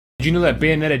Did you know that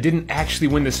Bayonetta didn't actually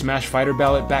win the Smash Fighter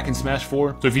ballot back in Smash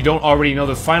 4? So if you don't already know,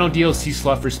 the final DLC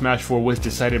slot for Smash 4 was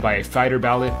decided by a fighter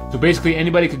ballot. So basically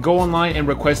anybody could go online and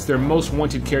request their most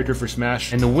wanted character for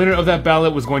Smash, and the winner of that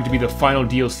ballot was going to be the final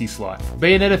DLC slot.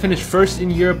 Bayonetta finished first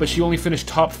in Europe, but she only finished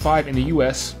top 5 in the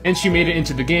US, and she made it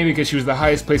into the game because she was the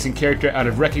highest placing character out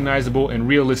of recognizable and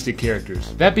realistic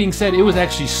characters. That being said, it was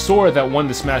actually Sora that won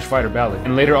the Smash Fighter ballot,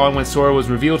 and later on when Sora was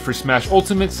revealed for Smash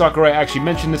Ultimate, Sakurai actually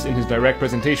mentioned this in his direct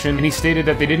presentation, and he stated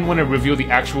that they didn't want to reveal the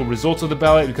actual results of the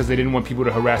ballot because they didn't want people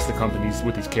to harass the companies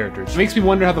with these characters. It makes me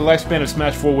wonder how the lifespan of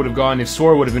Smash 4 would have gone if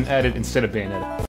Sora would have been added instead of Bayonetta.